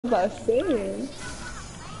was I saying?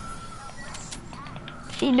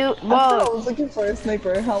 She do. I Well, said I was looking for a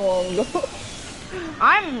sniper how long ago?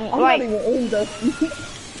 I'm Not like, even in Dusty.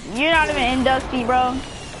 you're not even in Dusty, bro.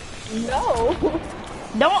 No.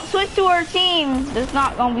 Don't switch to her team. That's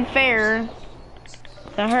not gonna be fair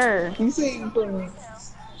to her. You see from,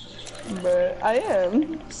 but I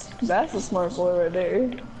am. That's a smart boy right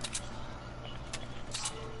there.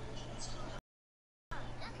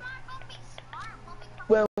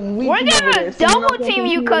 Well, we We're come over gonna there, so you're not double gonna team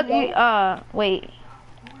you continue cause with you, that? wait.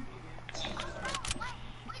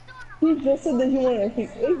 He just said that he wanted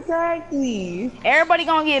to exactly. Everybody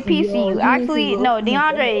gonna get a piece of Yo, you. he needs to Actually, go no, to the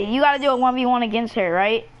DeAndre, you gotta do a 1v1 against her,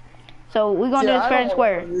 right? So we're gonna do Yeah, this I fair don't and want to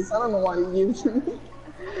square. do this. I don't know why you gave it to me.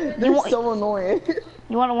 You They're want so annoying.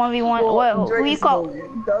 you want a 1v1? Well, What? Who you Drake's call?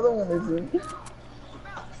 annoying. The other one isn't.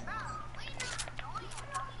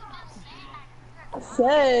 I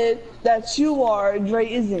said that you are. Dre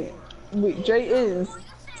isn't. Wait, Dre is.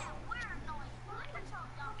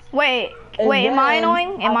 Wait, And wait. Am I then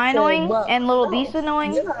annoying? Am I I said, annoying? well, And Little Beast no,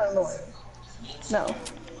 annoying? you're not annoying. No.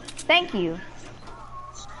 Thank you.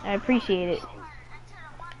 I appreciate it.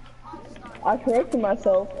 I corrected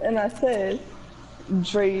myself and I said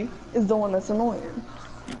Dre is the one that's annoying.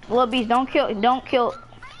 Little Beast, don't kill. Don't kill.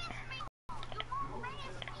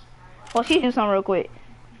 Well, she's doing something real quick.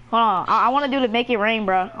 Hold on. I want to do the make it rain,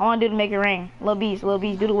 bro. I want to do the make it rain. Little Beast,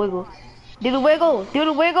 do the wiggle. Do the wiggle. Do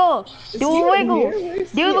the wiggle. Is Do he a right wiggle. here?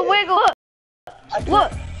 Where's Do he the at? wiggle. Look.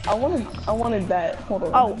 Look. I wanted that. Hold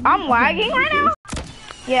on. Oh, I'm lagging right now?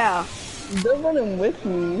 Yeah. They're running with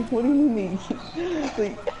me. What do you mean?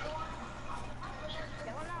 Like,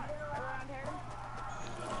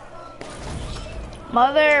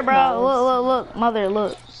 Mother, bro. nice. Look. Mother,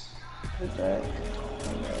 look. What's that?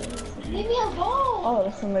 Leave me alone. Oh,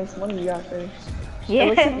 that's some nice money you got there. Yeah. It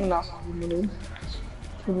looks like I'm not money,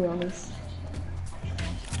 to be honest.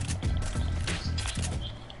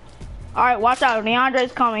 Alright, watch out.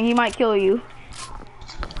 DeAndre's coming. He might kill you.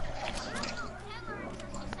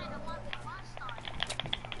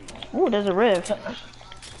 Ooh, there's a rift.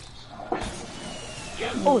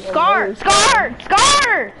 Oh, Scar! Scar!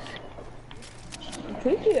 Scar!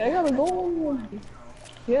 Take it, I gotta go.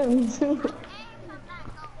 Yeah, me too.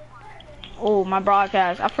 Oh, my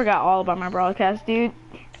broadcast. I forgot all about my broadcast, dude.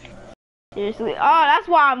 Seriously. Oh, that's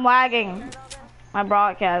why I'm lagging. My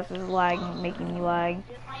broadcast is lagging, making me lag.